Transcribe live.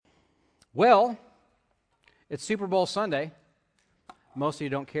Well, it's Super Bowl Sunday. Most of you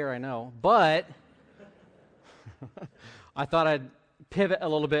don't care, I know. But I thought I'd pivot a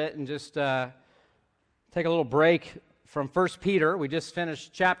little bit and just take a little break from 1 Peter. We just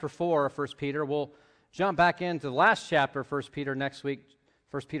finished chapter 4 of 1 Peter. We'll jump back into the last chapter of 1 Peter next week,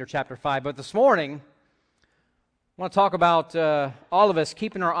 1 Peter chapter 5. But this morning, I want to talk about all of us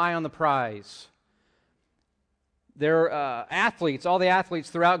keeping our eye on the prize. Their athletes, all the athletes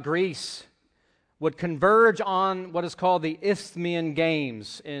throughout Greece, would converge on what is called the Isthmian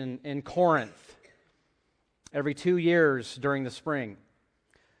Games in Corinth every 2 years during the spring.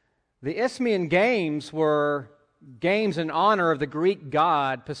 The Isthmian Games were games in honor of the Greek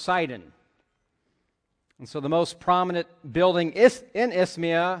god Poseidon. And so the most prominent building in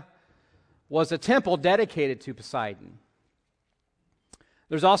Isthmia was a temple dedicated to Poseidon.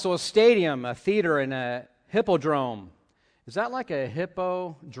 There's also a stadium, a theater, and a hippodrome. Is that like a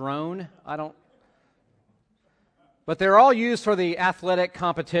hippo drone? But they're all used for the athletic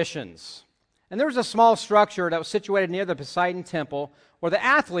competitions. And there was a small structure that was situated near the Poseidon temple where the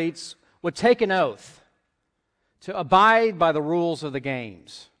athletes would take an oath to abide by the rules of the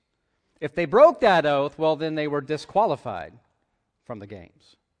games. If they broke that oath, well, then they were disqualified from the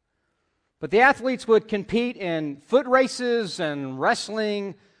games. But the athletes would compete in foot races and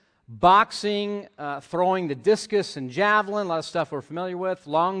wrestling, boxing, throwing the discus and javelin, a lot of stuff we're familiar with,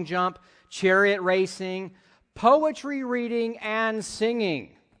 long jump, chariot racing, poetry reading, and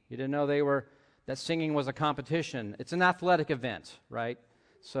singing. You didn't know that singing was a competition. It's an athletic event, right?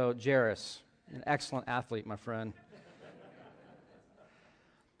 So Jairus, an excellent athlete, my friend.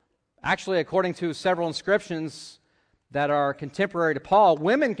 Actually, according to several inscriptions that are contemporary to Paul,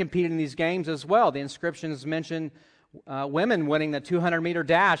 women competed in these games as well. The inscriptions mention women winning the 200-meter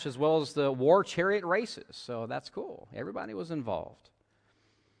dash as well as the war chariot races. So that's cool. Everybody was involved.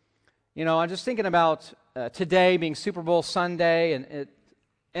 You know, I'm just thinking about today being Super Bowl Sunday, and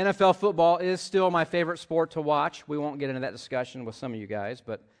NFL football is still my favorite sport to watch. We won't get into that discussion with some of you guys,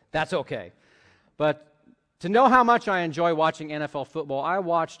 but that's okay. But to know how much I enjoy watching NFL football, I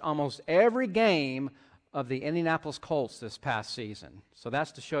watched almost every game of the Indianapolis Colts this past season. So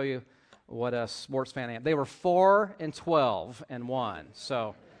that's to show you what a sports fan I am. They were 4-12-1.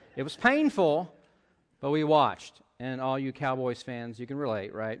 So it was painful, but we watched. And all you Cowboys fans, you can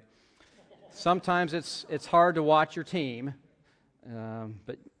relate, right? Sometimes it's hard to watch your team,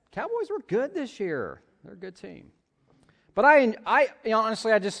 but Cowboys were good this year. They're a good team. But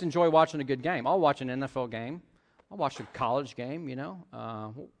honestly, I just enjoy watching a good game. I'll watch an NFL game. I'll watch a college game,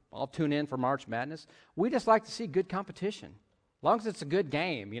 I'll tune in for March Madness. We just like to see good competition. As long as it's a good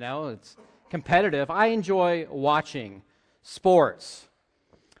game, it's competitive. I enjoy watching sports.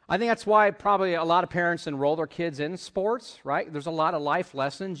 I think that's why probably a lot of parents enroll their kids in sports, right? There's a lot of life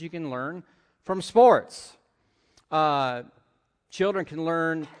lessons you can learn from sports. Children can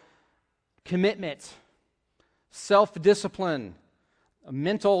learn commitment, self-discipline,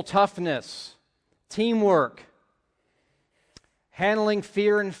 mental toughness, teamwork, handling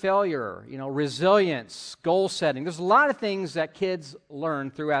fear and failure, resilience, goal setting. There's a lot of things that kids learn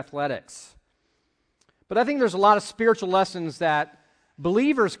through athletics. But I think there's a lot of spiritual lessons that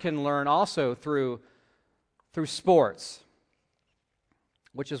believers can learn also through sports,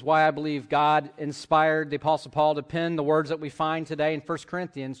 which is why I believe God inspired the Apostle Paul to pen the words that we find today in 1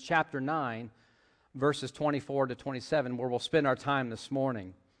 Corinthians chapter 9, verses 24 to 27, where we'll spend our time this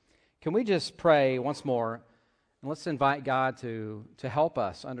morning. Can we just pray once more, and let's invite God to help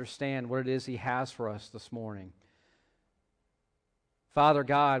us understand what it is He has for us this morning. Father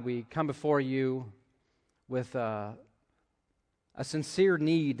God, we come before You with a sincere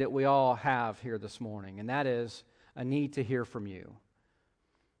need that we all have here this morning, and that is a need to hear from You.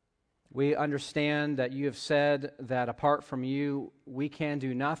 We understand that You have said that apart from You, we can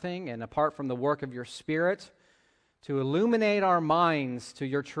do nothing, and apart from the work of Your Spirit to illuminate our minds to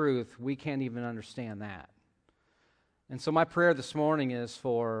Your truth, we can't even understand that. And so my prayer this morning is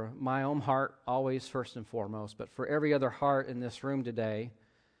for my own heart, always first and foremost, but for every other heart in this room today,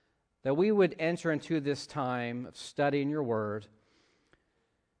 that we would enter into this time of studying Your Word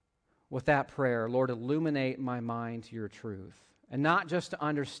with that prayer. Lord, illuminate my mind to Your truth. And not just to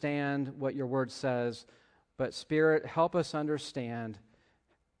understand what Your Word says, but Spirit, help us understand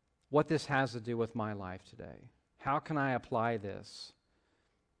what this has to do with my life today. How can I apply this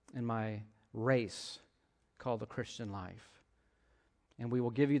in my race called the Christian life? And we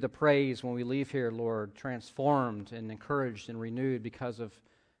will give You the praise when we leave here, Lord, transformed and encouraged and renewed because of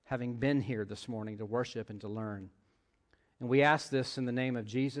having been here this morning to worship and to learn. And we ask this in the name of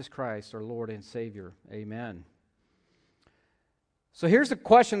Jesus Christ, our Lord and Savior. Amen. So here's a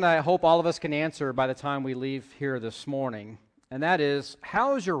question that I hope all of us can answer by the time we leave here this morning, and that is,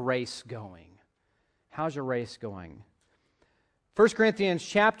 how is your race going? How's your race going? 1 Corinthians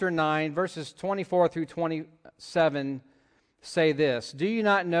chapter 9, verses 24 through 27 say this, "Do you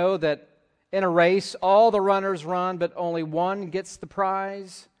not know that in a race all the runners run, but only one gets the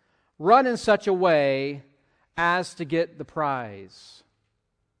prize? Run in such a way as to get the prize."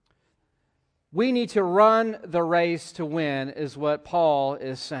 We need to run the race to win, is what Paul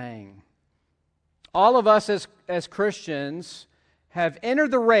is saying. All of us as Christians have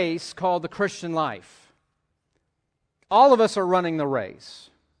entered the race called the Christian life. All of us are running the race,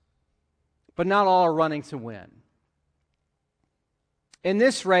 but not all are running to win. In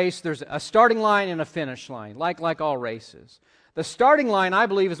this race, there's a starting line and a finish line, like all races. The starting line, I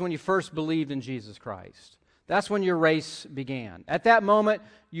believe, is when you first believed in Jesus Christ. That's when your race began. At that moment,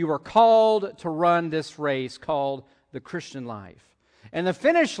 you were called to run this race called the Christian life. And the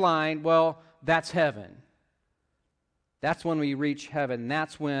finish line, well, that's heaven. That's when we reach heaven.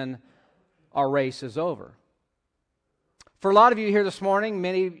 That's when our race is over. For a lot of you here this morning,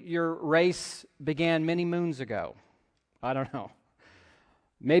 your race began many moons ago. I don't know.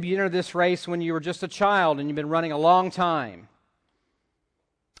 Maybe you entered this race when you were just a child and you've been running a long time.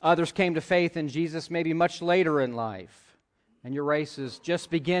 Others came to faith in Jesus maybe much later in life, and your race is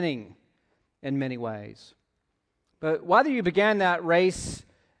just beginning in many ways. But whether you began that race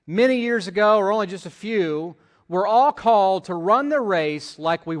many years ago or only just a few, we're all called to run the race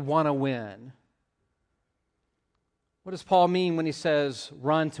like we want to win. What does Paul mean when he says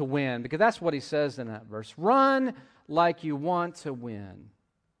run to win? Because that's what he says in that verse. Run like you want to win.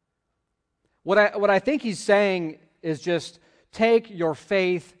 What I think he's saying is just take your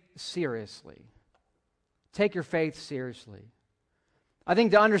faith seriously. Take your faith seriously. I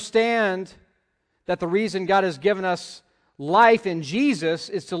think to understand that the reason God has given us life in Jesus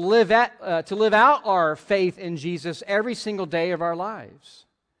is to live out our faith in Jesus every single day of our lives.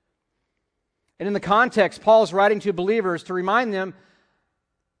 And in the context, Paul's writing to believers to remind them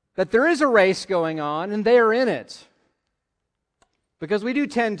that there is a race going on and they are in it. Because we do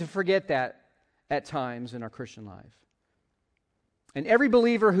tend to forget that at times in our Christian life. And every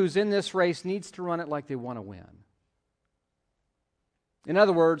believer who's in this race needs to run it like they want to win. In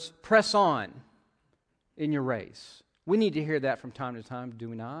other words, press on in your race. We need to hear that from time to time, do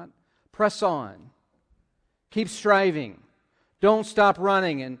we not? Press on. Keep striving. Don't stop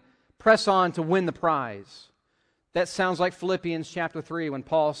running and press on to win the prize. That sounds like Philippians chapter 3 when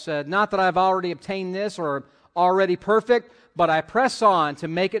Paul said, "Not that I've already obtained this or already perfect, but I press on to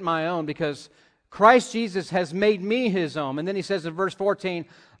make it my own because Christ Jesus has made me his own." And then he says in verse 14,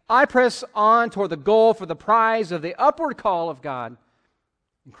 "I press on toward the goal for the prize of the upward call of God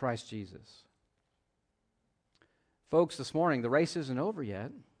in Christ Jesus." Folks, this morning, the race isn't over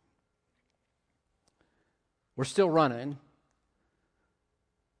yet. We're still running.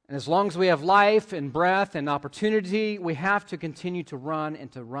 And as long as we have life and breath and opportunity, we have to continue to run and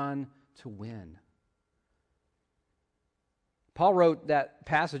to run to win. Paul wrote that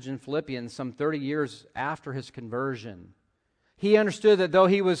passage in Philippians some 30 years after his conversion. He understood that though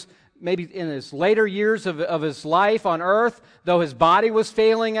he was maybe in his later years of his life on earth, though his body was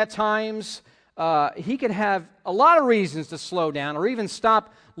failing at times, he could have a lot of reasons to slow down or even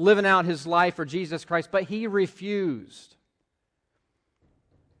stop living out his life for Jesus Christ, but he refused.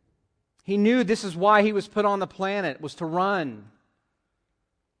 He knew this is why he was put on the planet, was to run.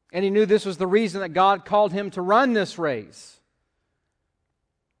 And he knew this was the reason that God called him to run this race.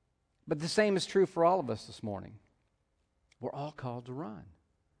 But the same is true for all of us this morning. We're all called to run.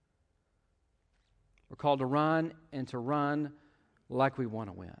 We're called to run and to run like we want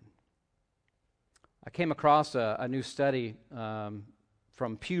to win. I came across a new study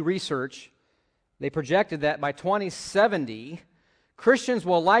from Pew Research. They projected that by 2070, Christians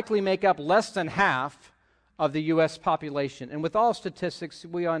will likely make up less than half of the U.S. population. And with all statistics,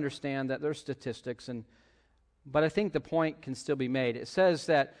 we understand that there's statistics, but I think the point can still be made. It says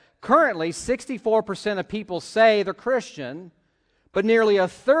that currently 64% of people say they're Christian, but nearly a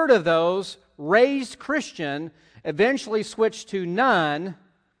third of those raised Christian eventually switch to none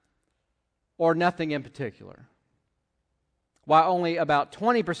or nothing in particular, while only about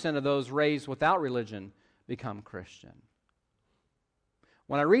 20% of those raised without religion become Christian.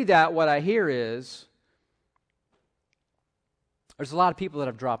 When I read that, what I hear is there's a lot of people that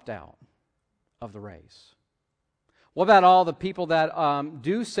have dropped out of the race. What about all the people that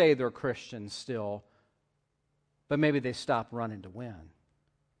do say they're Christians still, but maybe they stopped running to win?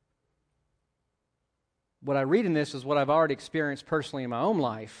 What I read in this is what I've already experienced personally in my own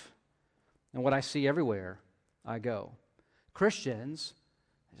life and what I see everywhere I go. Christians,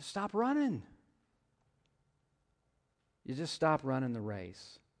 just stop running. You just stop running the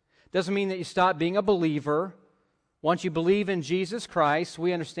race. Doesn't mean that you stop being a believer. Once you believe in Jesus Christ,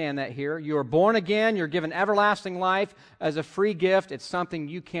 we understand that here. You are born again. You're given everlasting life as a free gift. It's something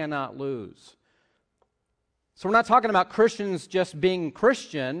you cannot lose. So we're not talking about Christians just being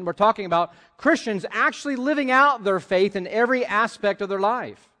Christian. We're talking about Christians actually living out their faith in every aspect of their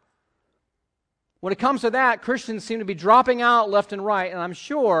life. When it comes to that, Christians seem to be dropping out left and right, and I'm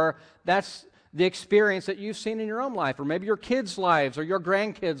sure that's the experience that you've seen in your own life, or maybe your kids' lives, or your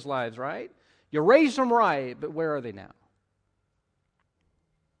grandkids' lives, right? You raised them right, but where are they now?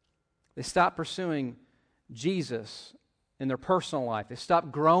 They stopped pursuing Jesus in their personal life. They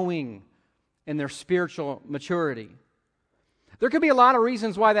stopped growing in their spiritual maturity. There could be a lot of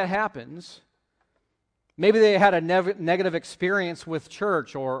reasons why that happens. Maybe they had a negative experience with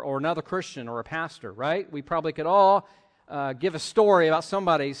church or another Christian or a pastor, right? We probably could all give a story about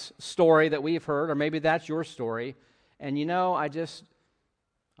somebody's story that we've heard, or maybe that's your story, and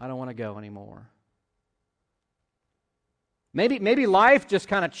I don't want to go anymore. Maybe life just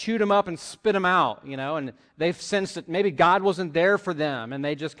kind of chewed them up and spit them out, and they've sensed that maybe God wasn't there for them, and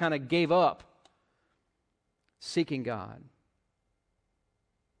they just kind of gave up seeking God.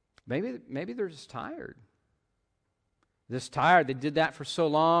 Maybe they're just tired. Just tired. They did that for so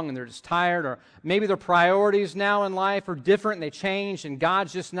long, and they're just tired. Or maybe their priorities now in life are different, and they changed, and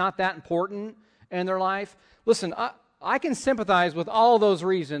God's just not that important in their life. Listen, I can sympathize with all those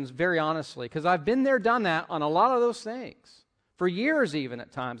reasons very honestly, because I've been there, done that on a lot of those things, for years even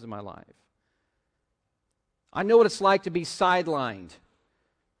at times in my life. I know what it's like to be sidelined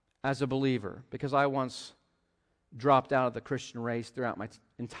as a believer, because I once dropped out of the Christian race throughout my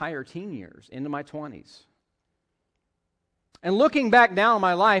entire teen years, into my 20s. And looking back now in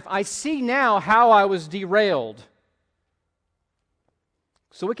my life, I see now how I was derailed.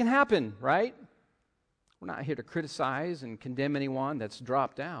 So it can happen, right? We're not here to criticize and condemn anyone that's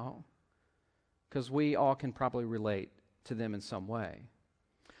dropped out, because we all can probably relate to them in some way.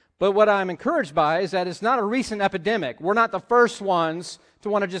 But what I'm encouraged by is that it's not a recent epidemic. We're not the first ones to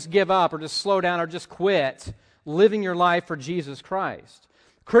want to just give up or just slow down or just quit living your life for Jesus Christ.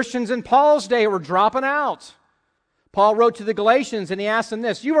 Christians in Paul's day were dropping out. Paul wrote to the Galatians and he asked them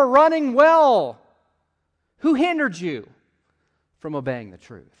this: "You are running well. Who hindered you from obeying the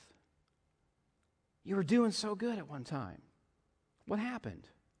truth? You were doing so good at one time. What happened?"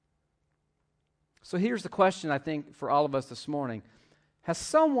 So here's the question, I think, for all of us this morning. Has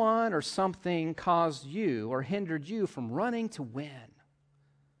someone or something caused you or hindered you from running to win?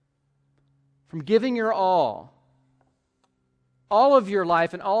 From giving your all of your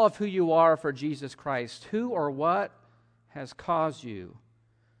life and all of who you are for Jesus Christ? Who or what has caused you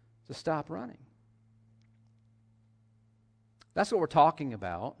to stop running? That's what we're talking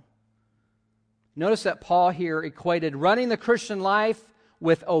about. Notice that Paul here equated running the Christian life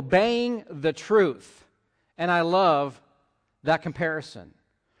with obeying the truth. And I love that comparison.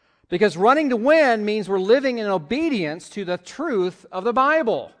 Because running to win means we're living in obedience to the truth of the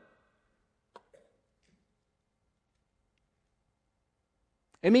Bible.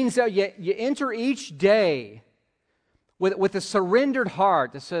 It means that you enter each day with a surrendered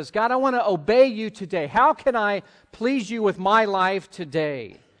heart that says, God, I want to obey you today. How can I please you with my life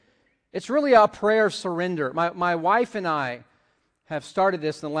today? It's really a prayer of surrender. My wife and I have started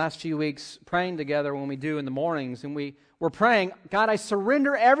this in the last few weeks, praying together when we do in the mornings, and we're praying, God, I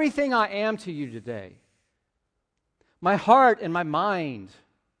surrender everything I am to you today. My heart and my mind,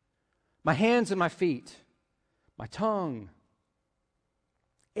 my hands and my feet, my tongue,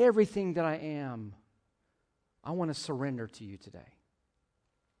 everything that I am, I want to surrender to you today.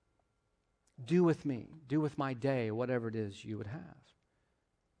 Do with me, do with my day, whatever it is you would have.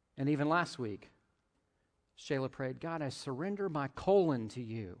 And even last week, Shayla prayed, God, I surrender my colon to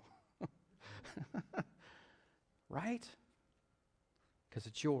you. Right? Because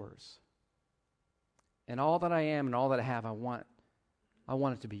it's yours. And all that I am and all that I have, I want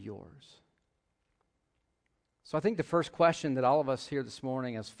it to be yours. So I think the first question that all of us here this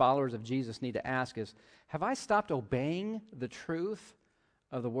morning as followers of Jesus need to ask is, have I stopped obeying the truth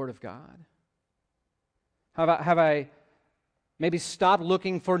of the Word of God? Have I maybe stopped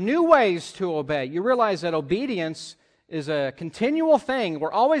looking for new ways to obey? You realize that obedience is a continual thing.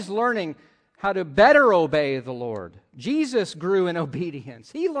 We're always learning how to better obey the Lord. Jesus grew in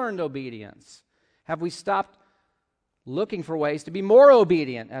obedience. He learned obedience. Have we stopped looking for ways to be more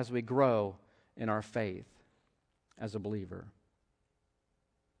obedient as we grow in our faith as a believer?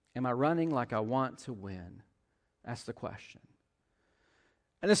 Am I running like I want to win? That's the question.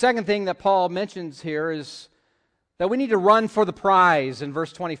 And the second thing that Paul mentions here is that we need to run for the prize in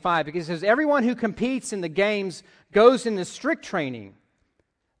verse 25, because it says, everyone who competes in the games goes into strict training.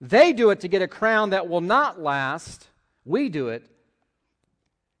 They do it to get a crown that will not last. We do it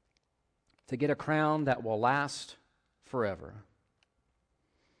to get a crown that will last forever.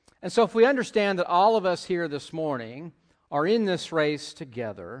 And so if we understand that all of us here this morning are in this race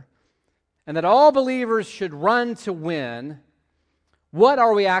together, and that all believers should run to win, what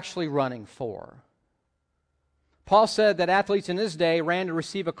are we actually running for? Paul said that athletes in his day ran to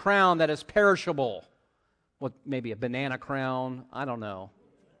receive a crown that is perishable. What, maybe a banana crown? I don't know.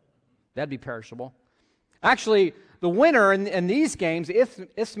 That'd be perishable. Actually, the winner in these games, the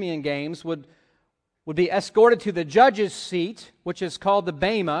Isthmian games, would be escorted to the judge's seat, which is called the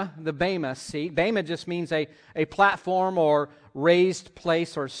Bema seat. Bema just means a platform or raised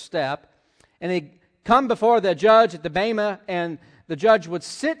place or step. And they come before the judge at the Bema, and the judge would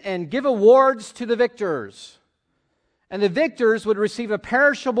sit and give awards to the victors. And the victors would receive a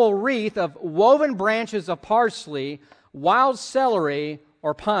perishable wreath of woven branches of parsley, wild celery,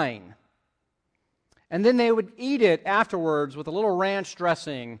 or pine. And then they would eat it afterwards with a little ranch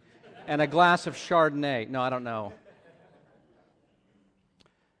dressing and a glass of Chardonnay. No, I don't know.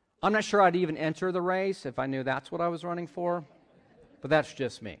 I'm not sure I'd even enter the race if I knew that's what I was running for, but that's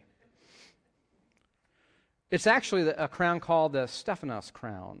just me. It's actually a crown called the Stephanos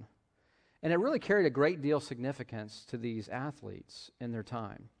crown, and it really carried a great deal of significance to these athletes in their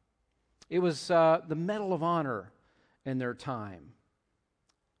time. It was the Medal of Honor in their time,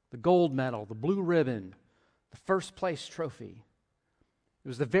 the gold medal, the blue ribbon, the first place trophy. It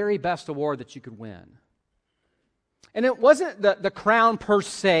was the very best award that you could win. And it wasn't the crown per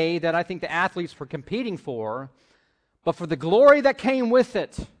se that I think the athletes were competing for, but for the glory that came with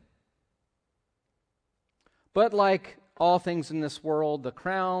it. But like all things in this world, the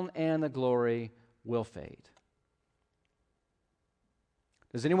crown and the glory will fade.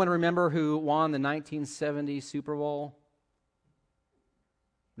 Does anyone remember who won the 1970 Super Bowl?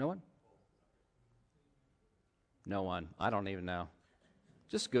 No one? No one. I don't even know.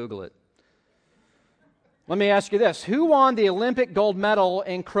 Just Google it. Let me ask you this. Who won the Olympic gold medal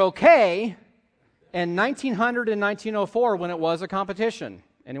in croquet in 1900 and 1904 when it was a competition?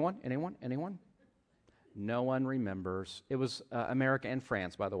 Anyone? No one remembers. It was America and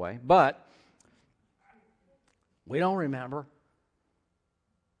France, by the way. But we don't remember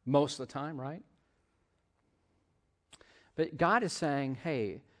most of the time, right? But God is saying,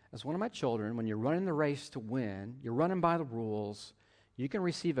 hey, as one of my children, when you're running the race to win, you're running by the rules, you can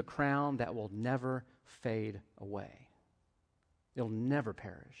receive a crown that will never fade away. It'll never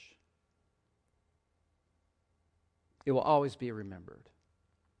perish. It will always be remembered.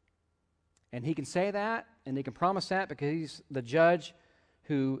 And he can say that, and he can promise that because he's the judge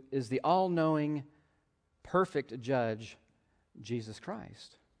who is the all-knowing, perfect judge, Jesus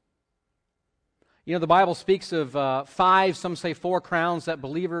Christ. You know, the Bible speaks of 5, some say 4 crowns that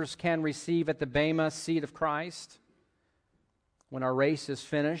believers can receive at the Bema seat of Christ when our race is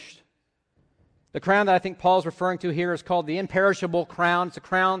finished. The crown that I think Paul's referring to here is called the imperishable crown. It's a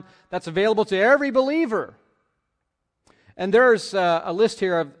crown that's available to every believer. And there's a list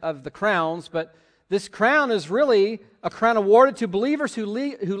here of the crowns, but this crown is really a crown awarded to believers who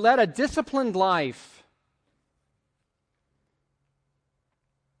led a disciplined life.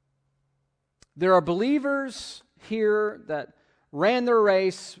 There are believers here that ran their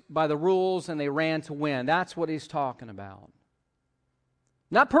race by the rules and they ran to win. That's what he's talking about.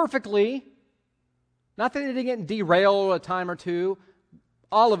 Not perfectly. Not that they didn't get derailed a time or two.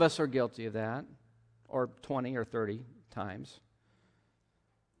 All of us are guilty of that, or 20 or 30 times.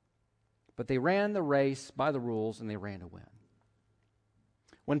 But they ran the race by the rules and they ran to win.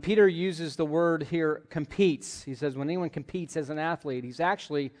 When Peter uses the word here, competes, he says when anyone competes as an athlete, he's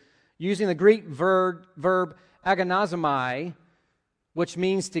actually using the Greek verb agonizomai, which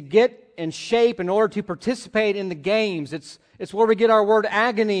means to get in shape in order to participate in the games. It's where we get our word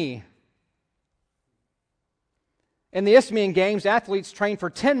agony. In the Isthmian Games, athletes train for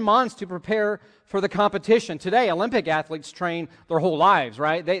 10 months to prepare for the competition. Today, Olympic athletes train their whole lives,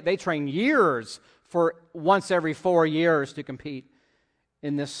 right? They train years for once every 4 years to compete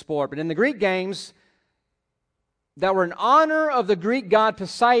in this sport. But in the Greek Games, that were in honor of the Greek god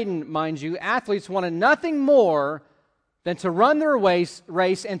Poseidon, mind you, athletes wanted nothing more than to run their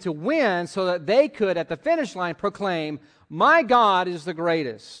race and to win so that they could, at the finish line, proclaim, "My God is the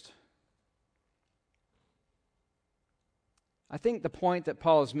greatest." I think the point that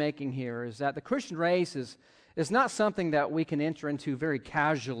Paul is making here is that the Christian race is not something that we can enter into very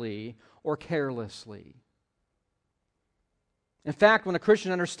casually or carelessly. In fact, when a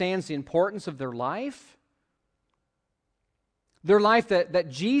Christian understands the importance of their life, their life that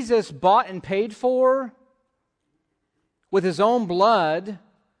Jesus bought and paid for with His own blood,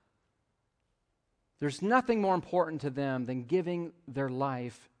 there's nothing more important to them than giving their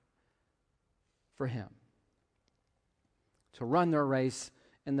life for Him, to run their race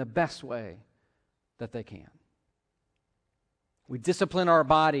in the best way that they can. We discipline our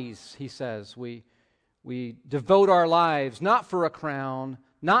bodies, he says. We devote our lives not for a crown,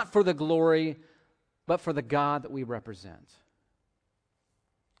 not for the glory, but for the God that we represent,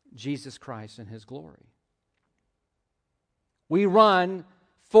 Jesus Christ and His glory. We run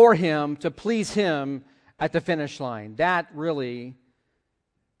for Him to please Him at the finish line. That really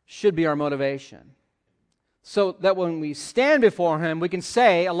should be our motivation. So that when we stand before Him, we can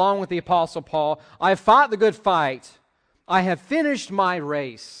say, along with the Apostle Paul, I have fought the good fight. I have finished my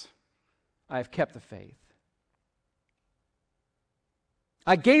race. I have kept the faith.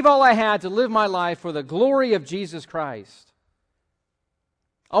 I gave all I had to live my life for the glory of Jesus Christ.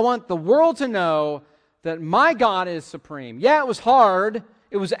 I want the world to know that my God is supreme. Yeah, it was hard.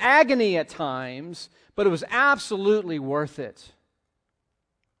 It was agony at times, but it was absolutely worth it.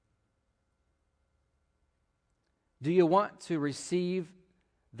 Do you want to receive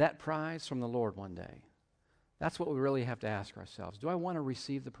that prize from the Lord one day? That's what we really have to ask ourselves. Do I want to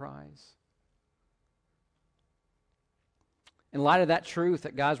receive the prize? In light of that truth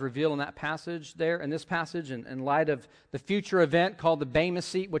that God's revealed in that passage there, in this passage, and in light of the future event called the Bema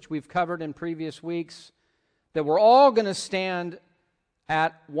Seat, which we've covered in previous weeks, that we're all going to stand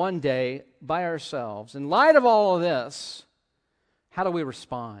at one day by ourselves. In light of all of this, how do we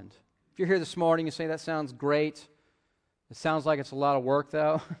respond? If you're here this morning and say, that sounds great, it sounds like it's a lot of work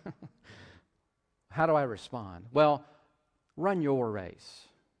though, how do I respond? Well, run your race.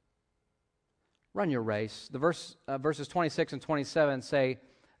 Run your race. The verses 26 and 27 say,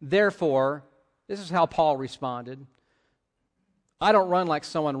 therefore, this is how Paul responded. I don't run like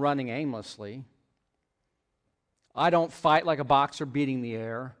someone running aimlessly. I don't fight like a boxer beating the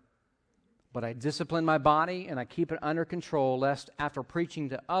air. But I discipline my body and I keep it under control, lest after preaching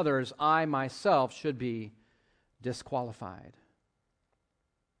to others, I myself should be disqualified.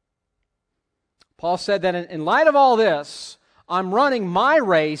 Paul said that in light of all this, I'm running my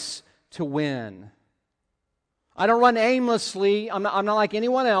race to win. I don't run aimlessly. I'm not like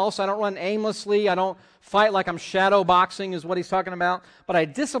anyone else. I don't run aimlessly. I don't fight like I'm shadow boxing is what he's talking about. But I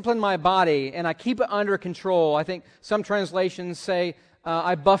discipline my body and I keep it under control. I think some translations say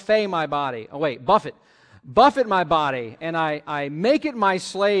I buffet my body. Oh wait, buffet my body and I make it my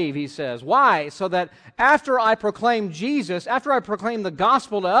slave, he says. Why? So that after I proclaim Jesus, after I proclaim the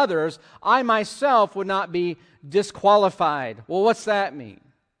gospel to others, I myself would not be disqualified. Well, what's that mean?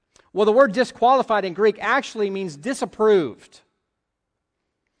 Well, the word disqualified in Greek actually means disapproved.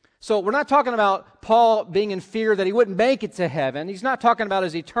 So we're not talking about Paul being in fear that he wouldn't make it to heaven. He's not talking about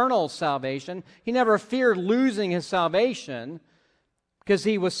his eternal salvation. He never feared losing his salvation because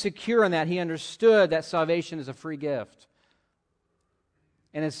he was secure in that. He understood that salvation is a free gift.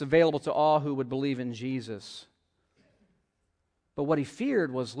 And it's available to all who would believe in Jesus. But what he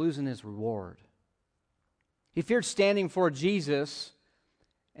feared was losing his reward. He feared standing for Jesus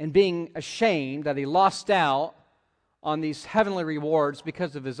and being ashamed that he lost out on these heavenly rewards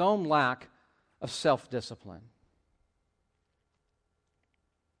because of his own lack of self-discipline.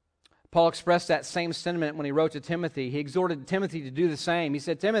 Paul expressed that same sentiment when he wrote to Timothy. He exhorted Timothy to do the same. He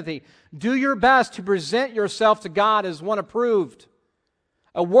said, Timothy, do your best to present yourself to God as one approved,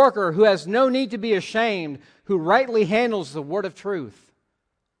 a worker who has no need to be ashamed, who rightly handles the word of truth.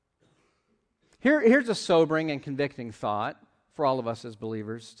 Here's a sobering and convicting thought for all of us as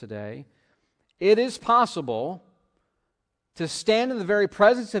believers today. It is possible to stand in the very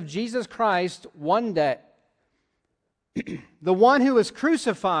presence of Jesus Christ one day, the one who was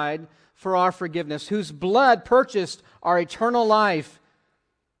crucified for our forgiveness, whose blood purchased our eternal life.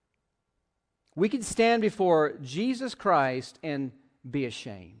 We can stand before Jesus Christ and be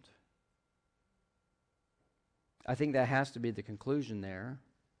ashamed. I think that has to be the conclusion there.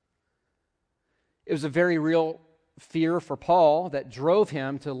 It was a very real fear for Paul that drove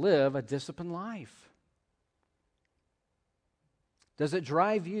him to live a disciplined life. Does it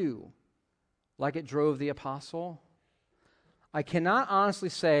drive you like it drove the apostle? I cannot honestly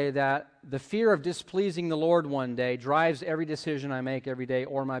say that the fear of displeasing the Lord one day drives every decision I make every day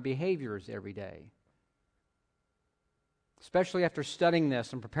or my behaviors every day. Especially after studying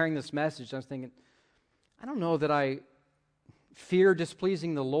this and preparing this message, I was thinking, I don't know that I fear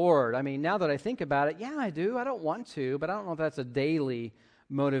displeasing the Lord. I mean, now that I think about it, yeah, I do. I don't want to, but I don't know if that's a daily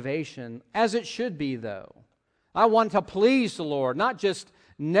motivation, as it should be, though. I want to please the Lord, not just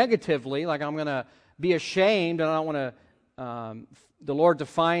negatively, like I'm going to be ashamed and I don't want the Lord to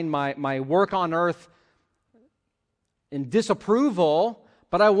find my work on earth in disapproval,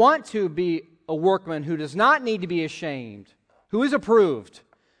 but I want to be a workman who does not need to be ashamed, who is approved,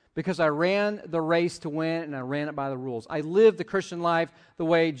 because I ran the race to win and I ran it by the rules. I lived the Christian life the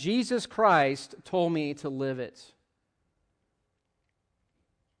way Jesus Christ told me to live it.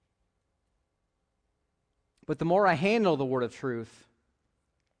 But the more I handle the word of truth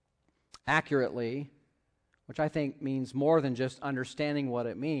accurately, which I think means more than just understanding what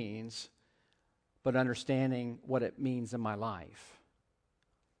it means, but understanding what it means in my life.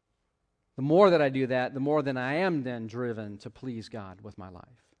 The more that I do that, the more that I am then driven to please God with my life.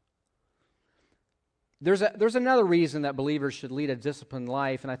 There's another reason that believers should lead a disciplined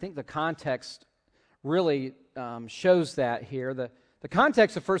life, and I think the context really shows that here. The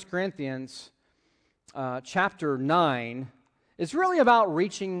context of 1 Corinthians chapter 9 is really about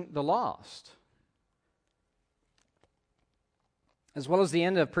reaching the lost. As well as the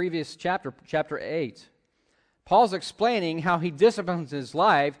end of previous chapter 8. Paul's explaining how he disciplines his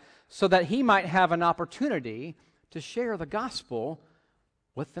life so that he might have an opportunity to share the gospel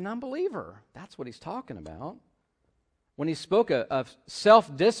with an unbeliever. That's what he's talking about. When he spoke of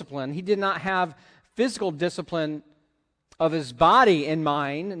self-discipline, he did not have physical discipline of his body in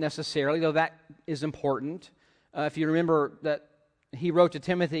mind necessarily, though that is important. If you remember that he wrote to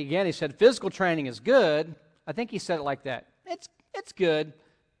Timothy again, he said, physical training is good. I think he said it like that. It's good.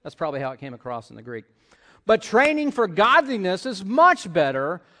 That's probably how it came across in the Greek. But training for godliness is much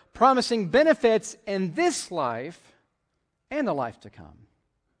better, promising benefits in this life and the life to come.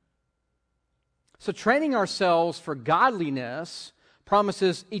 So training ourselves for godliness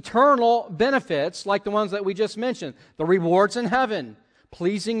promises eternal benefits like the ones that we just mentioned. The rewards in heaven,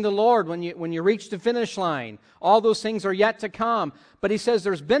 pleasing the Lord when you reach the finish line. All those things are yet to come. But he says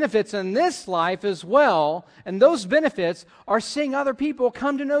there's benefits in this life as well, and those benefits are seeing other people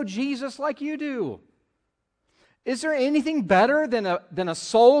come to know Jesus like you do. Is there anything better than a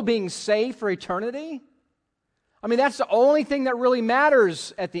soul being saved for eternity? I mean, that's the only thing that really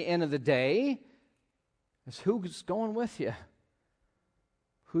matters at the end of the day, is who's going with you.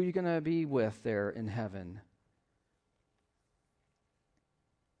 Who are you going to be with there in heaven?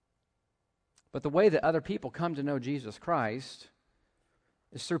 But the way that other people come to know Jesus Christ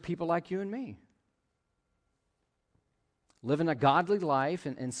is through people like you and me. Living a godly life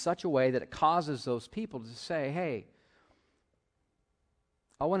in such a way that it causes those people to say, hey,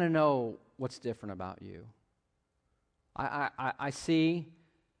 I want to know what's different about you. I see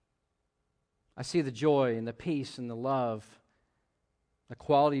the joy and the peace and the love, the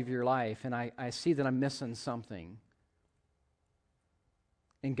quality of your life, and I see that I'm missing something.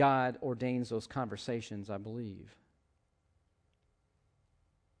 And God ordains those conversations, I believe.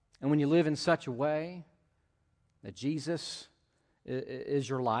 And when you live in such a way that Jesus is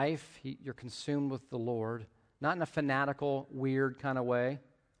your life, you're consumed with the Lord, not in a fanatical, weird kind of way,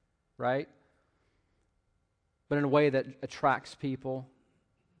 right? But in a way that attracts people,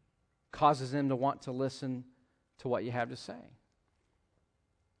 causes them to want to listen to what you have to say.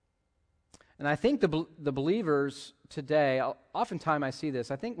 And I think the believers today, oftentimes I see this,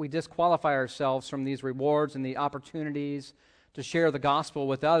 I think we disqualify ourselves from these rewards and the opportunities to share the gospel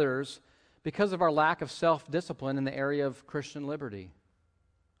with others because of our lack of self-discipline in the area of Christian liberty.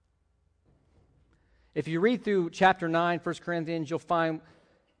 If you read through chapter 9, 1 Corinthians, you'll find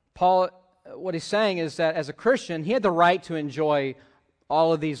Paul, what he's saying is that as a Christian, he had the right to enjoy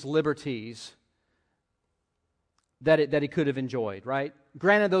all of these liberties that he could have enjoyed, right?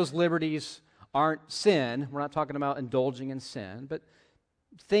 Granted, those liberties aren't sin. We're not talking about indulging in sin, but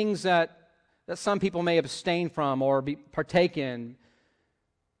things that some people may abstain from or partake in.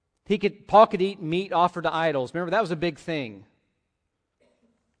 Paul could eat meat offered to idols. Remember, that was a big thing.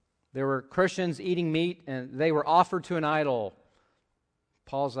 There were Christians eating meat, and they were offered to an idol.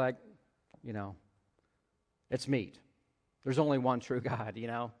 Paul's like, it's meat. There's only one true God,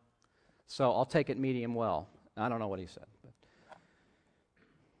 So I'll take it medium well. I don't know what he said.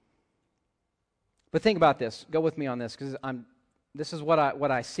 But think about this. Go with me on this, because this is what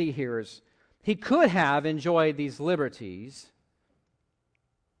I see here is he could have enjoyed these liberties.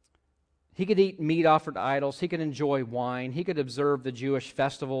 He could eat meat offered to idols. He could enjoy wine. He could observe the Jewish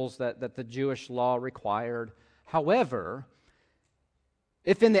festivals that the Jewish law required. However,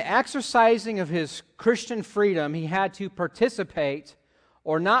 if in the exercising of his Christian freedom he had to participate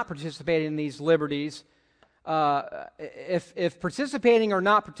or not participate in these liberties, if participating or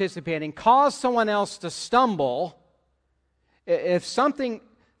not participating caused someone else to stumble, if something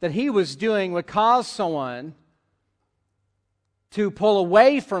that he was doing would cause someone to pull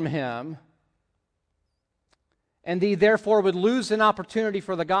away from him, and he therefore would lose an opportunity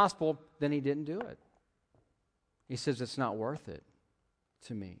for the gospel, then he didn't do it. He says, it's not worth it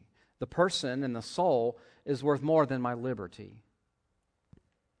to me. The person and the soul is worth more than my liberty.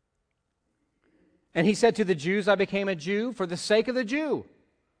 And he said to the Jews, I became a Jew for the sake of the Jew.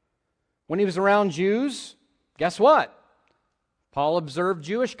 When he was around Jews, guess what? Paul observed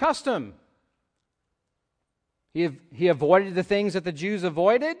Jewish custom. He avoided the things that the Jews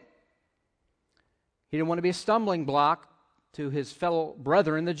avoided. He didn't want to be a stumbling block to his fellow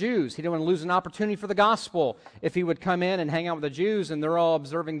brethren, the Jews. He didn't want to lose an opportunity for the gospel. If he would come in and hang out with the Jews and they're all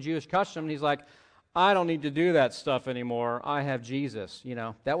observing Jewish custom, and he's like, I don't need to do that stuff anymore. I have Jesus. You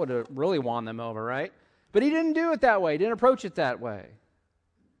know, that would have really won them over, right? But he didn't do it that way. He didn't approach it that way.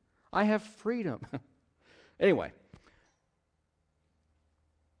 I have freedom. Anyway,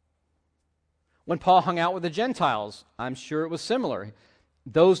 when Paul hung out with the Gentiles, I'm sure it was similar.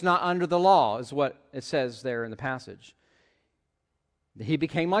 Those not under the law is what it says there in the passage. He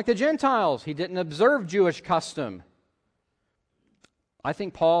became like the Gentiles. He didn't observe Jewish custom. I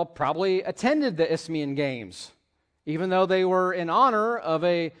think Paul probably attended the Isthmian Games, even though they were in honor of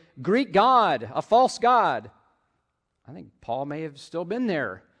a Greek god, a false god. I think Paul may have still been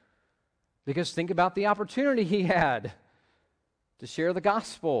there, because think about the opportunity he had to share the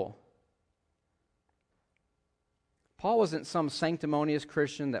gospel. Paul wasn't some sanctimonious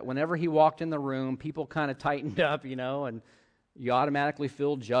Christian that whenever he walked in the room, people kind of tightened up, and you automatically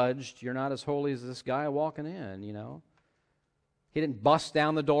feel judged. You're not as holy as this guy walking in, He didn't bust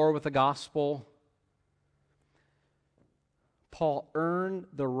down the door with the gospel. Paul earned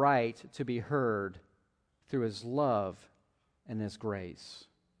the right to be heard through his love and his grace,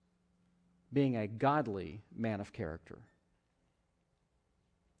 being a godly man of character.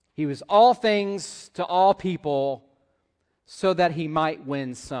 He was all things to all people so that he might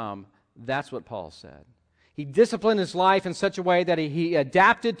win some. That's what Paul said. He disciplined his life in such a way that he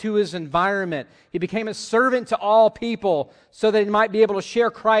adapted to his environment. He became a servant to all people so that he might be able to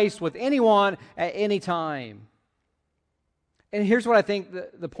share Christ with anyone at any time. And here's what I think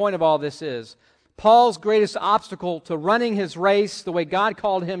the point of all this is. Paul's greatest obstacle to running his race the way God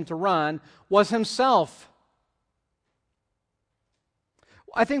called him to run was himself.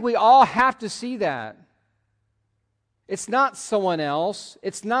 I think we all have to see that. It's not someone else.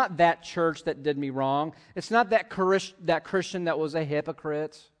 It's not that church that did me wrong. It's not that Christian that was a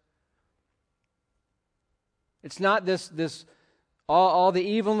hypocrite. It's not this all the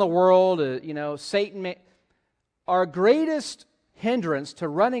evil in the world, Satan. Our greatest hindrance to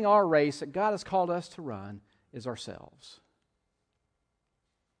running our race that God has called us to run is ourselves.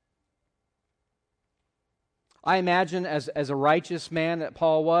 I imagine as a righteous man that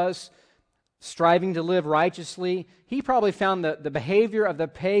Paul was, striving to live righteously, he probably found the behavior of the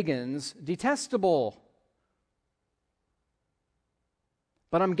pagans detestable.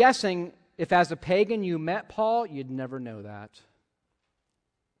 But I'm guessing if as a pagan you met Paul, you'd never know that.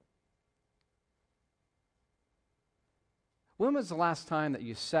 When was the last time that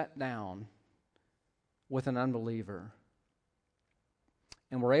you sat down with an unbeliever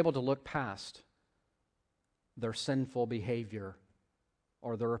and were able to look past their sinful behavior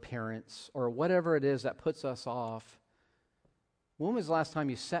or their appearance or whatever it is that puts us off? When was the last time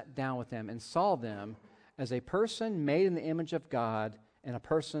you sat down with them and saw them as a person made in the image of God and a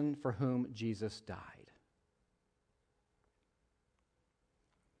person for whom Jesus died?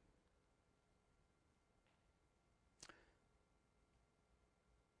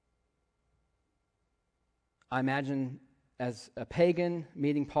 I imagine as a pagan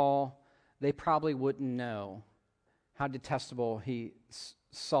meeting Paul, they probably wouldn't know how detestable he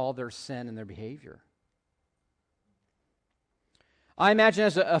saw their sin and their behavior. I imagine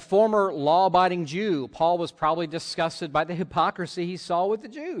as a former law-abiding Jew, Paul was probably disgusted by the hypocrisy he saw with the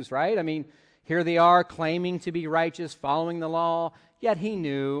Jews, right? I mean, here they are claiming to be righteous, following the law, yet he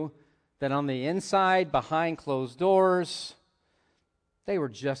knew that on the inside, behind closed doors, they were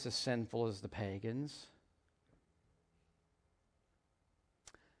just as sinful as the pagans.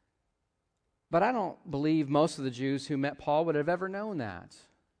 But I don't believe most of the Jews who met Paul would have ever known that.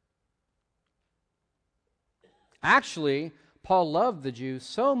 Actually, Paul loved the Jews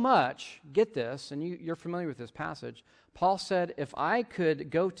so much, get this, and you're familiar with this passage. Paul said, if I could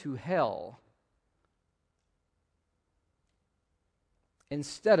go to hell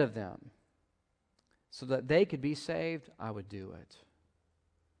instead of them so that they could be saved, I would do it.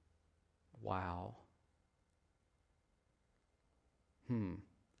 Wow.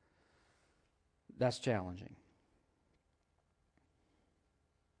 That's challenging.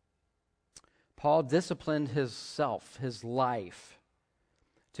 Paul disciplined his life,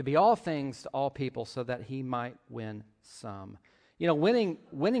 to be all things to all people so that he might win some. You know,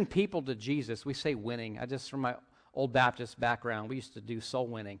 winning people to Jesus, we say winning. From my old Baptist background, we used to do soul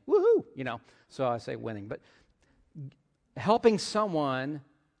winning. Woohoo! You know, so I say winning. But helping someone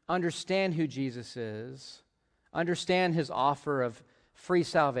understand who Jesus is, understand his offer of free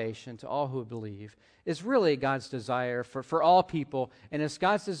salvation to all who believe, is really God's desire for all people. And it's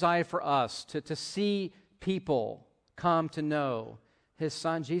God's desire for us to see people come to know his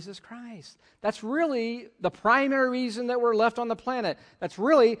Son, Jesus Christ. That's really the primary reason that we're left on the planet. That's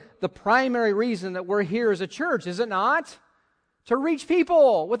really the primary reason that we're here as a church, is it not? To reach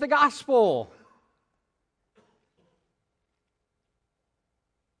people with the gospel.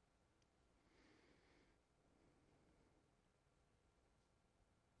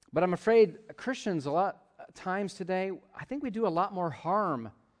 But I'm afraid Christians a lot of times today, I think we do a lot more harm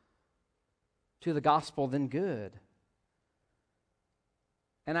to the gospel than good.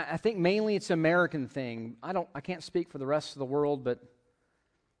 And I think mainly it's an American thing. I can't speak for the rest of the world, but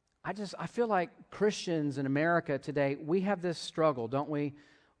I feel like Christians in America today, we have this struggle, don't we?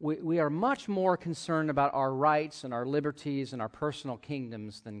 We are much more concerned about our rights and our liberties and our personal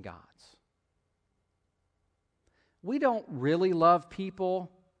kingdoms than God's. We don't really love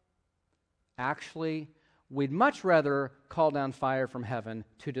people. Actually, we'd much rather call down fire from heaven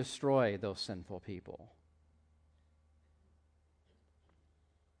to destroy those sinful people.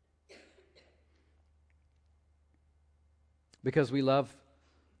 Because we love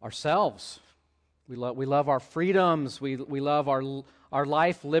ourselves. We love our freedoms. We love our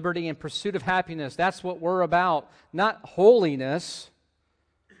life, liberty, and pursuit of happiness. That's what we're about, not holiness.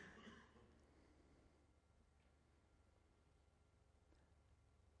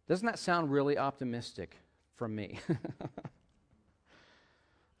 Doesn't that sound really optimistic from me?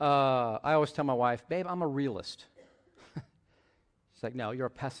 I always tell my wife, babe, I'm a realist. She's like, no, you're a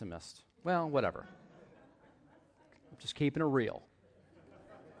pessimist. Well, whatever. I'm just keeping it real.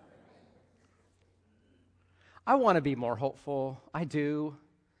 I want to be more hopeful. I do.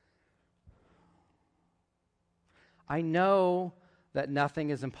 I know that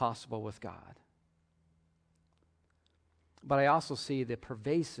nothing is impossible with God. But I also see the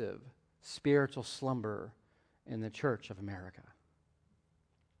pervasive spiritual slumber in the Church of America.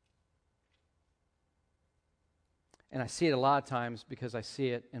 And I see it a lot of times because I see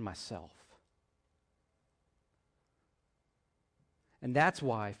it in myself. And that's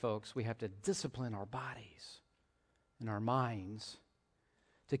why, folks, we have to discipline our bodies and our minds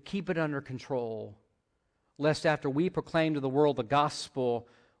to keep it under control, lest after we proclaim to the world the gospel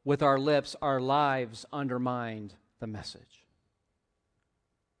with our lips, our lives undermine the message.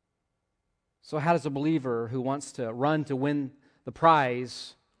 So how does a believer who wants to run to win the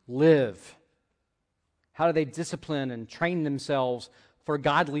prize live? How do they discipline and train themselves for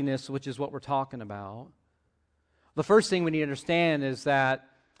godliness, which is what we're talking about? The first thing we need to understand is that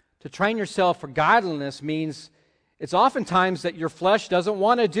to train yourself for godliness means it's oftentimes that your flesh doesn't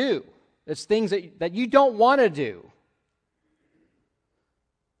want to do. It's things that you don't want to do.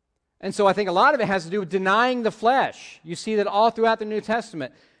 And so I think a lot of it has to do with denying the flesh. You see that all throughout the New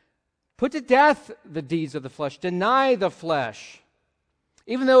Testament. Put to death the deeds of the flesh. Deny the flesh.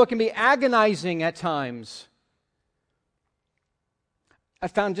 Even though it can be agonizing at times. I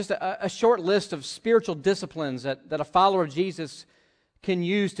found just a short list of spiritual disciplines that a follower of Jesus can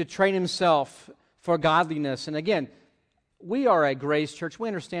use to train himself for godliness. And again, we are a grace church. We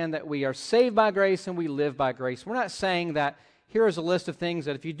understand that we are saved by grace and we live by grace. We're not saying that here is a list of things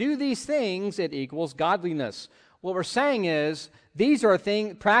that if you do these things, it equals godliness. What we're saying is these are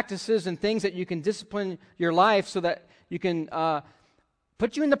practices and things that you can discipline your life so that you can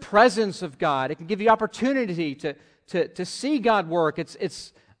put you in the presence of God. It can give you opportunity to see God work.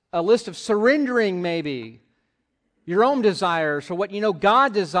 It's a list of surrendering maybe your own desires for what you know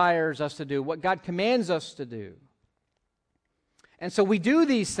God desires us to do, what God commands us to do. And so we do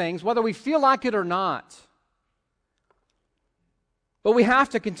these things whether we feel like it or not. But we have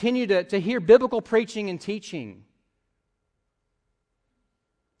to continue to hear biblical preaching and teaching.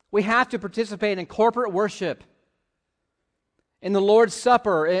 We have to participate in corporate worship, in the Lord's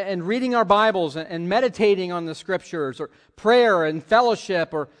Supper, and reading our Bibles and meditating on the Scriptures, or prayer and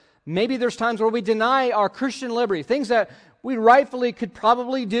fellowship, or maybe there's times where we deny our Christian liberty, things that we rightfully could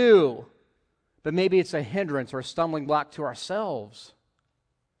probably do, but maybe it's a hindrance or a stumbling block to ourselves.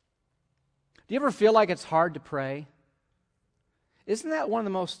 Do you ever feel like it's hard to pray? Isn't that one of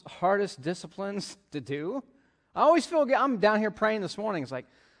the most hardest disciplines to do? I always feel, I'm down here praying this morning. It's like,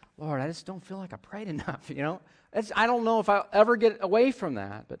 Lord, I just don't feel like I prayed enough, you know? I don't know if I'll ever get away from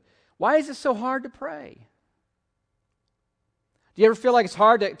that. But why is it so hard to pray? Do Do you ever feel like it's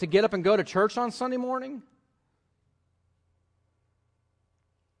hard to get up and go to church on Sunday morning?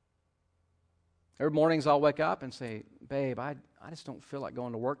 Every mornings I'll wake up and say, babe, I just don't feel like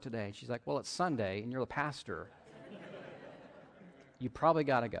going to work today. She's like, well, it's Sunday and you're the pastor. You probably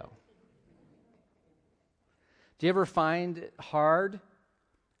got to go. Do you ever find it hard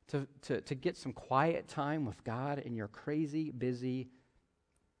to get some quiet time with God in your crazy, busy,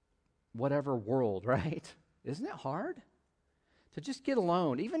 whatever world, right? Isn't it hard? To just get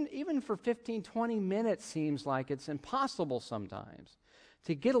alone, even for 15, 20 minutes seems like it's impossible sometimes.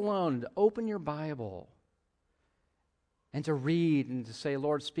 To get alone, to open your Bible, and to read and to say,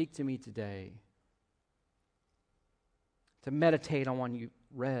 Lord, speak to me today. To meditate on what you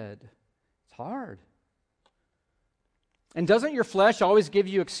read. It's hard. And doesn't your flesh always give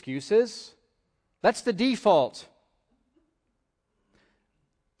you excuses? That's the default.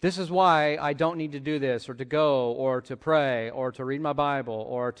 This is why I don't need to do this, or to go, or to pray, or to read my Bible,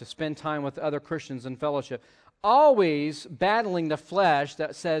 or to spend time with other Christians in fellowship. Always battling the flesh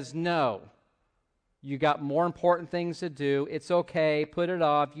that says, no, you got more important things to do. It's okay, put it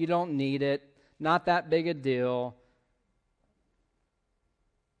off. You don't need it. Not that big a deal.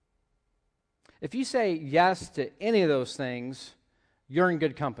 If you say yes to any of those things, you're in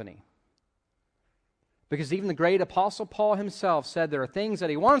good company. Because even the great Apostle Paul himself said there are things that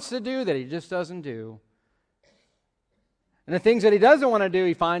he wants to do that he just doesn't do. And the things that he doesn't want to do,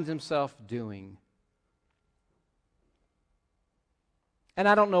 he finds himself doing. And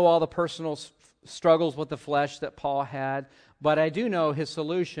I don't know all the personal struggles with the flesh that Paul had, but I do know his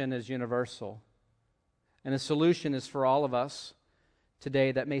solution is universal. And his solution is for all of us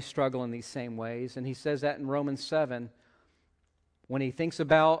today that may struggle in these same ways. And he says that in Romans 7, when he thinks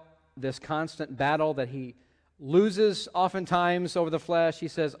about this constant battle that he loses oftentimes over the flesh, he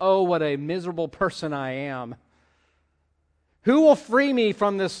says, oh, what a miserable person I am. Who will free me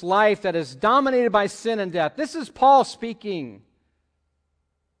from this life that is dominated by sin and death? This is Paul speaking.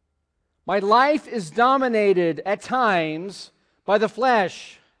 My life is dominated at times by the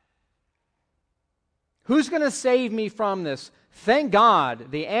flesh. Who's going to save me from this? Thank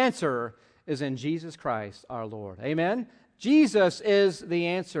God the answer is in Jesus Christ our Lord. Amen? Jesus is the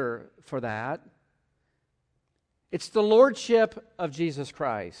answer for that. It's the lordship of Jesus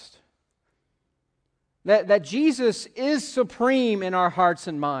Christ. That Jesus is supreme in our hearts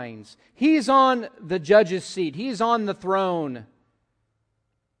and minds. He's on the judge's seat. He's on the throne.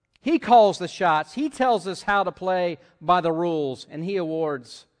 He calls the shots. He tells us how to play by the rules, and He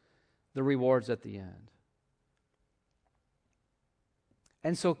awards the rewards at the end.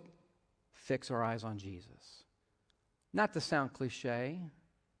 And so, fix our eyes on Jesus. Not to sound cliche,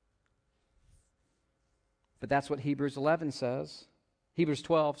 but that's what Hebrews 11 says. Hebrews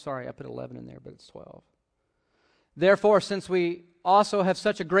 12, sorry, I put 11 in there, but it's 12. Therefore, since we also have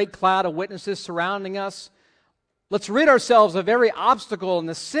such a great cloud of witnesses surrounding us, let's rid ourselves of every obstacle and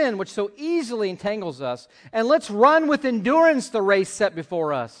the sin which so easily entangles us, and let's run with endurance the race set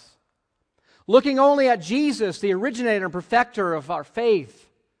before us, looking only at Jesus, the originator and perfecter of our faith.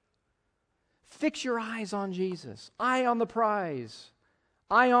 Fix your eyes on Jesus. Eye on the prize.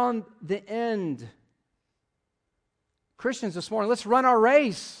 Eye on the end. Christians this morning, let's run our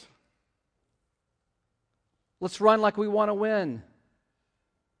race. Let's run like we want to win.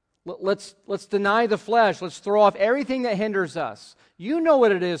 Let's deny the flesh. Let's throw off everything that hinders us. You know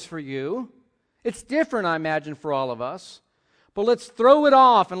what it is for you. It's different, I imagine, for all of us. But let's throw it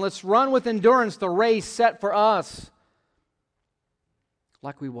off and let's run with endurance the race set for us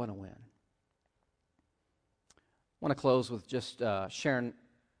like we want to win. I want to close with just sharing a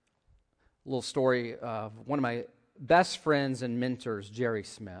little story of one of my best friends and mentors, Jerry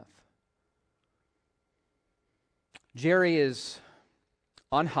Smith. Jerry is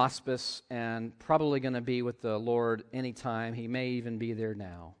on hospice and probably going to be with the Lord anytime. He may even be there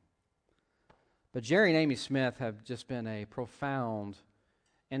now. But Jerry and Amy Smith have just been a profound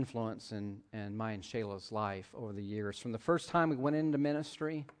influence in my and Shayla's life over the years. From the first time we went into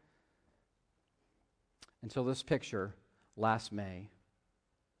ministry until this picture last May,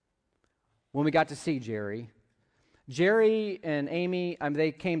 when we got to see Jerry. Jerry and Amy,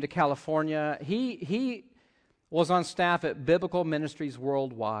 they came to California. He was on staff at Biblical Ministries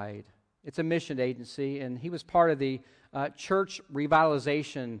Worldwide. It's a mission agency, and he was part of the church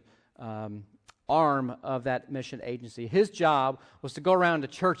revitalization arm of that mission agency. His job was to go around to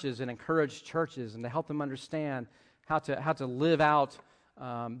churches and encourage churches and to help them understand how to live out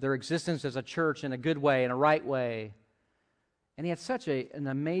their existence as a church in a good way, in a right way. And he had such an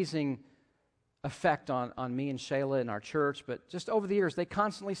amazing effect on me and Shayla and our church, but just over the years, they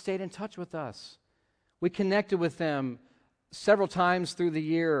constantly stayed in touch with us. We connected with them several times through the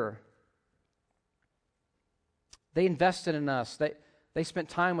year. They invested in us. They spent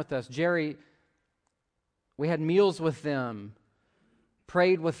time with us. Jerry, we had meals with them,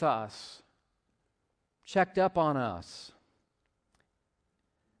 prayed with us, checked up on us.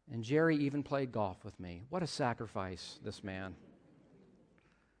 And Jerry even played golf with me. What a sacrifice, this man.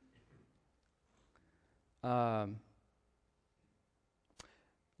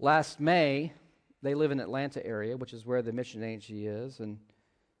 Last May, they live in Atlanta area, which is where the mission agency is, and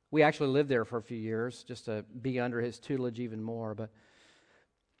we actually lived there for a few years just to be under his tutelage even more. But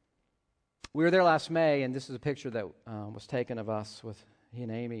we were there last May, and this is a picture that was taken of us with he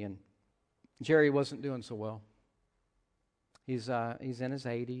and Amy, and Jerry wasn't doing so well. He's in his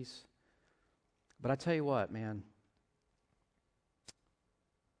 80s. But I tell you what, man,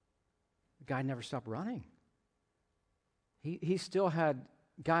 the guy never stopped running. He still had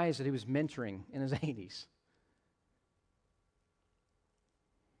guys that he was mentoring in his 80s.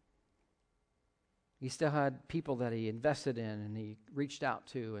 He still had people that he invested in and he reached out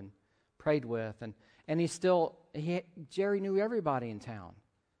to and prayed with. And Jerry knew everybody in town.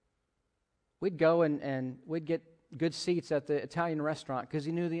 We'd go and we'd get good seats at the Italian restaurant because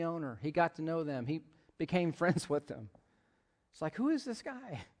he knew the owner. He got to know them. He became friends with them. It's like, who is this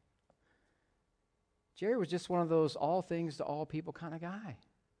guy? Jerry was just one of those all things to all people kind of guy.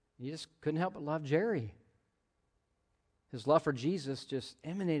 You just couldn't help but love Jerry. His love for Jesus just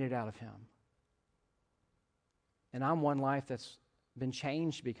emanated out of him. And I'm one life that's been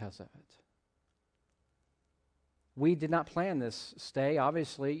changed because of it. We did not plan this stay.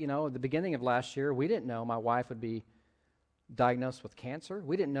 Obviously, at the beginning of last year, we didn't know my wife would be diagnosed with cancer.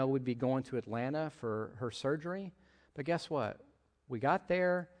 We didn't know we'd be going to Atlanta for her surgery. But guess what? We got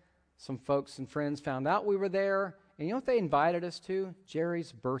there. Some folks and friends found out we were there. And you know what they invited us to?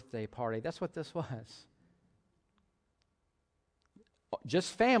 Jerry's birthday party. That's what this was.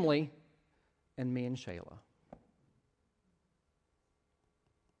 Just family and me and Shayla.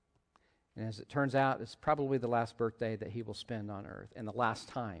 And as it turns out, it's probably the last birthday that he will spend on earth and the last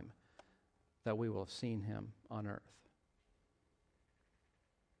time that we will have seen him on earth.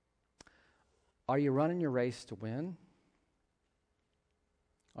 Are you running your race to win?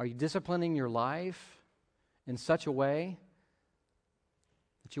 Are you disciplining your life in such a way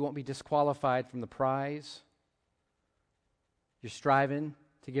that you won't be disqualified from the prize? You're striving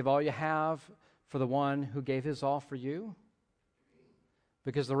to give all you have for the one who gave his all for you?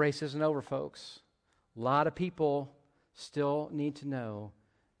 Because the race isn't over, folks. A lot of people still need to know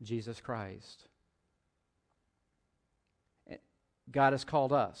Jesus Christ. God has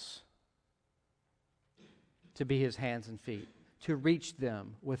called us to be his hands and feet, to reach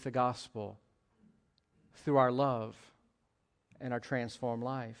them with the gospel through our love and our transformed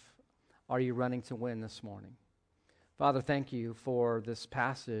life. Are you running to win this morning? Father, thank you for this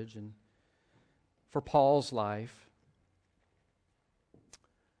passage and for Paul's life.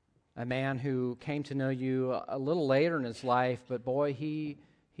 A man who came to know you a little later in his life, but boy, he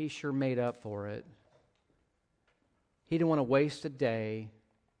sure made up for it. He didn't want to waste a day.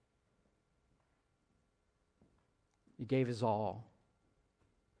 He gave his all.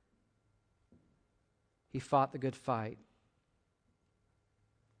 He fought the good fight.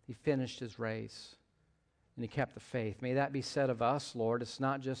 He finished his race, and he kept the faith. May that be said of us, Lord. It's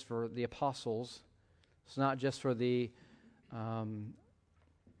not just for the apostles. It's not just for the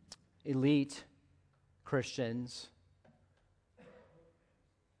elite Christians.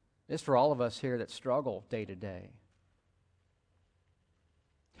 It's for all of us here that struggle day to day.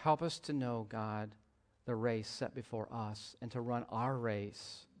 Help us to know, God, the race set before us and to run our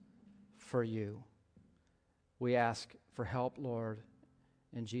race for you. We ask for help, Lord,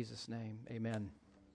 in Jesus' name. Amen.